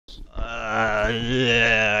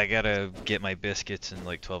Yeah, I gotta get my biscuits in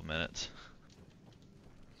like 12 minutes.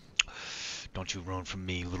 Don't you run from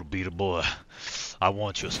me, little beetle boy. I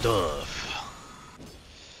want your stuff.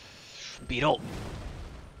 Beetle.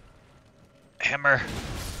 Hammer.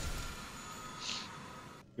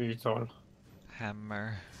 Beetle.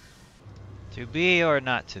 Hammer. To be or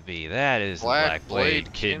not to be? That is the Black Blade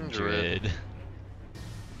Blade Kindred.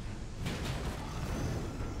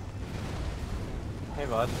 Hey,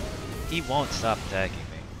 bud. He won't stop attacking me.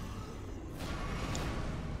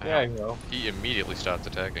 Yeah, you will. He immediately stopped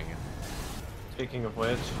attacking you. Speaking of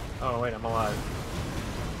which, oh wait, I'm alive.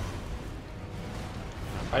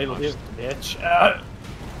 I live, bitch.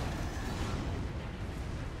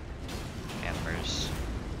 Hammers.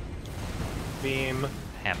 Beam.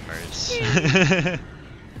 Hammers.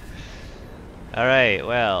 Alright,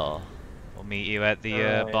 well, we'll meet you at the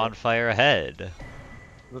Alright. bonfire ahead.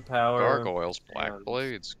 The power. Gargoyles, black and-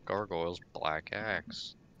 blades. Gargoyles, black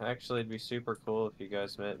axe. Actually, it'd be super cool if you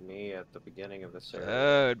guys met me at the beginning of the series.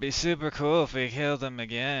 Oh, it'd be super cool if we killed him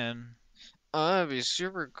again. Oh, it'd be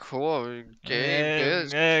super cool. I'm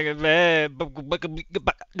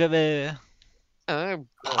I'm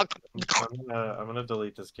gonna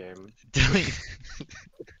delete this game.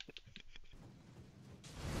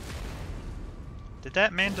 Did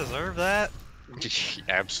that man deserve that? He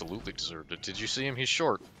absolutely deserved it. Did you see him? He's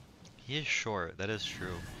short. He is short, that is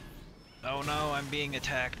true. Oh no, I'm being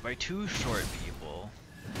attacked by two short people.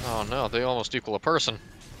 Oh no, they almost equal a person.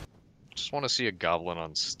 Just want to see a goblin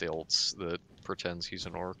on stilts that pretends he's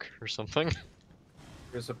an orc or something.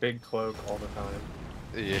 There's a big cloak all the time.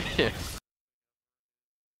 Yeah.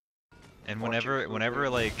 And whenever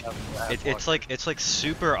like it's like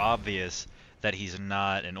super obvious that he's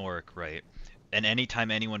not an orc, right? And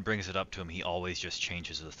anytime anyone brings it up to him, he always just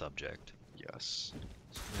changes the subject. Yes.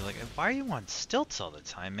 You're like, why are you on stilts all the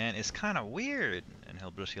time, man? It's kind of weird. And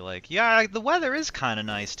he'll just be like, yeah, the weather is kind of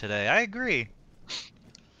nice today. I agree.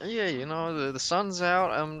 Yeah, you know, the sun's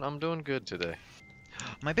out. I'm doing good today.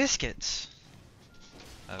 My biscuits.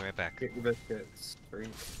 I'll be right back. Get your biscuits. Free.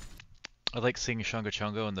 I like seeing Shunga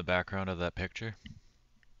Chungo in the background of that picture.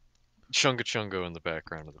 Chunga Chungo in the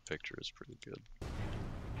background of the picture is pretty good.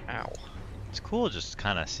 Ow. It's cool just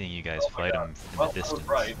kind of seeing you gues fight him in the distance.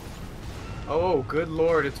 Right. Oh, good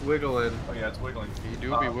lord, it's wiggling. Oh yeah, it's wiggling. He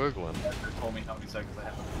do be wiggling. That told me how many seconds I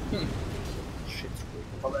have. Shit's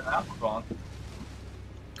wiggling. Well, then apple gone.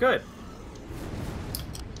 Good.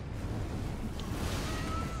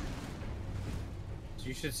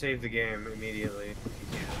 You should save the game immediately.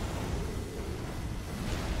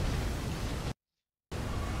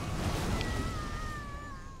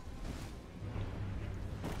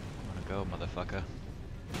 Wanna go, motherfucker?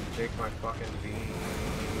 Take my fucking beam.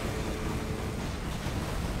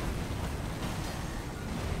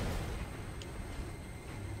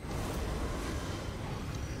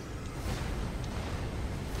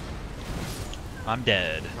 I'm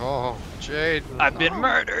dead. Oh, Jade. I've been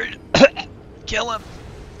murdered. Kill him.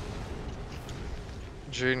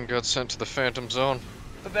 Jaden got sent to the Phantom Zone.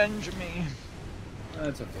 Avenge me.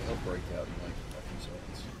 That's okay, he'll break out in like a few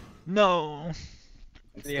seconds. No.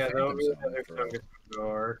 It's the Yeah, Phantom that'll be Zone another for- chunk of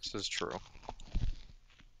door. This is true.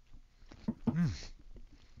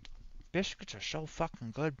 Biscuits are so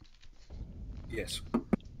fucking good. Yes.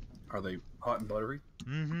 Are they hot and buttery?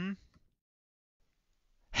 Mm-hmm.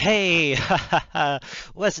 Hey,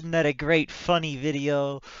 wasn't that a great funny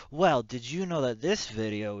video? Well, did you know that this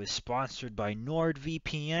video is sponsored by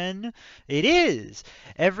NordVPN? It is!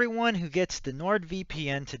 Everyone who gets the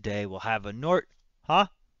NordVPN today will have a Huh?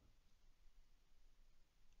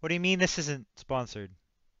 What do you mean this isn't sponsored?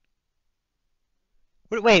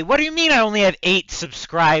 Wait, what do you mean I only have 8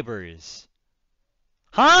 subscribers?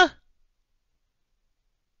 Huh?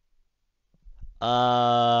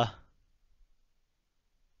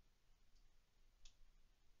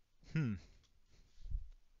 Hmm.